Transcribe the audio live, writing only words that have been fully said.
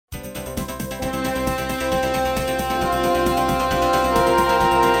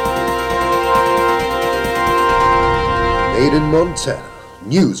Made in Montana.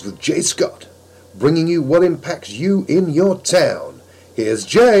 News with Jay Scott. Bringing you what impacts you in your town. Here's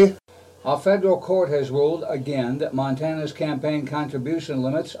Jay. A federal court has ruled again that Montana's campaign contribution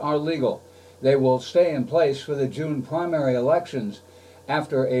limits are legal. They will stay in place for the June primary elections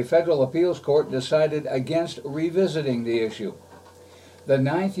after a federal appeals court decided against revisiting the issue. The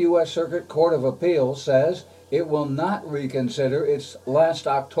Ninth U.S. Circuit Court of Appeals says it will not reconsider its last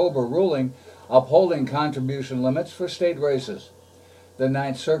October ruling upholding contribution limits for state races. The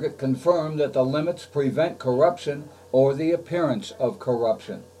Ninth Circuit confirmed that the limits prevent corruption or the appearance of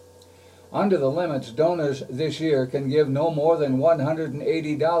corruption. Under the limits, donors this year can give no more than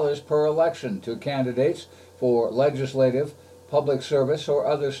 $180 per election to candidates for legislative, public service, or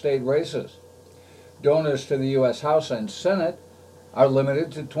other state races. Donors to the U.S. House and Senate are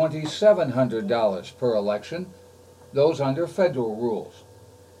limited to $2,700 per election, those under federal rules.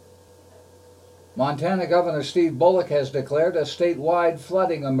 Montana Governor Steve Bullock has declared a statewide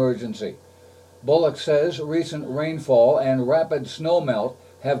flooding emergency. Bullock says recent rainfall and rapid snowmelt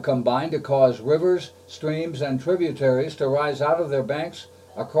have combined to cause rivers, streams, and tributaries to rise out of their banks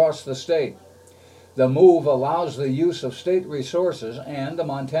across the state. The move allows the use of state resources and the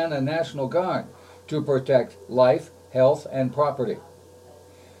Montana National Guard to protect life, health, and property.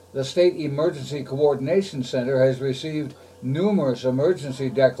 The State Emergency Coordination Center has received numerous emergency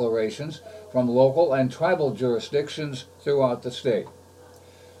declarations from local and tribal jurisdictions throughout the state.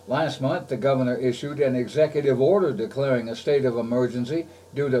 Last month, the governor issued an executive order declaring a state of emergency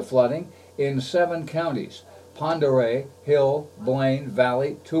due to flooding in 7 counties: Pend Oreille, Hill, Blaine,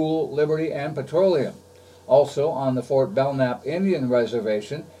 Valley, Toole, Liberty, and Petroleum, also on the Fort Belknap Indian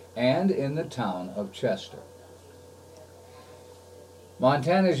Reservation and in the town of Chester.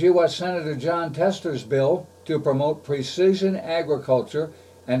 Montana's U.S. Senator Jon Tester's bill to promote precision agriculture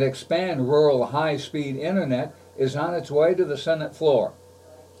and expand rural high-speed internet is on its way to the Senate floor.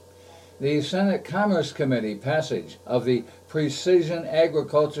 The Senate Commerce Committee passage of the Precision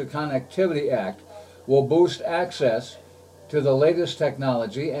Agriculture Connectivity Act will boost access to the latest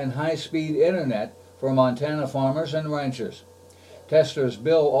technology and high-speed internet for Montana farmers and ranchers. Tester's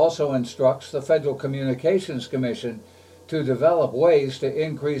bill also instructs the Federal Communications Commission to develop ways to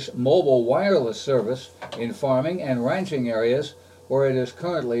increase mobile wireless service in farming and ranching areas where it is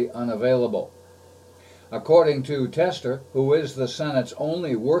currently unavailable. According to Tester, who is the Senate's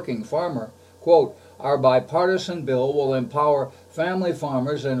only working farmer, quote, "Our bipartisan bill will empower family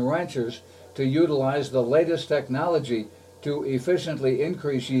farmers and ranchers to utilize the latest technology to efficiently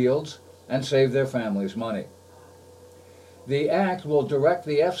increase yields and save their families money." The act will direct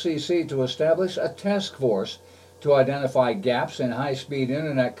the FCC to establish a task force to identify gaps in high-speed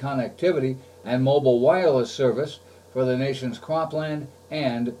internet connectivity and mobile wireless service for the nation's cropland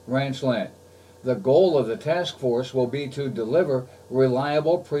and ranchland. The goal of the task force will be to deliver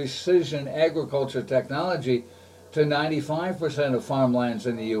reliable precision agriculture technology to 95% of farmlands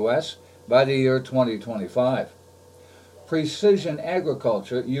in the U.S. by the year 2025. Precision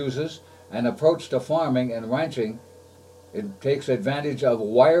agriculture uses an approach to farming and ranching. It takes advantage of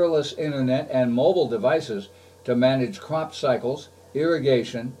wireless internet and mobile devices to manage crop cycles,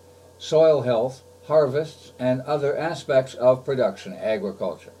 irrigation, soil health, harvests, and other aspects of production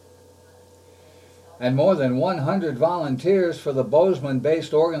agriculture. And more than 100 volunteers for the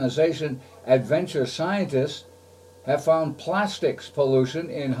Bozeman-based organization Adventure Scientists have found plastics pollution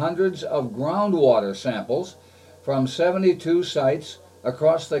in hundreds of groundwater samples from 72 sites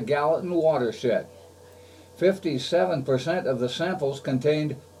across the Gallatin watershed. 57% of the samples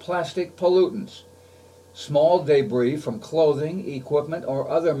contained plastic pollutants, small debris from clothing, equipment, or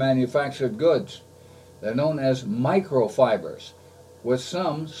other manufactured goods. They're known as microfibers, with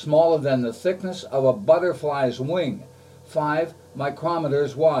some smaller than the thickness of a butterfly's wing, 5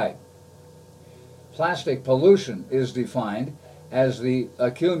 micrometers wide. Plastic pollution is defined as the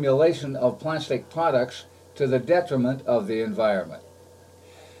accumulation of plastic products to the detriment of the environment.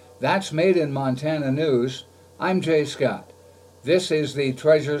 That's Made in Montana News. I'm Jay Scott. This is the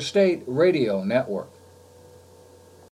Treasure State Radio Network.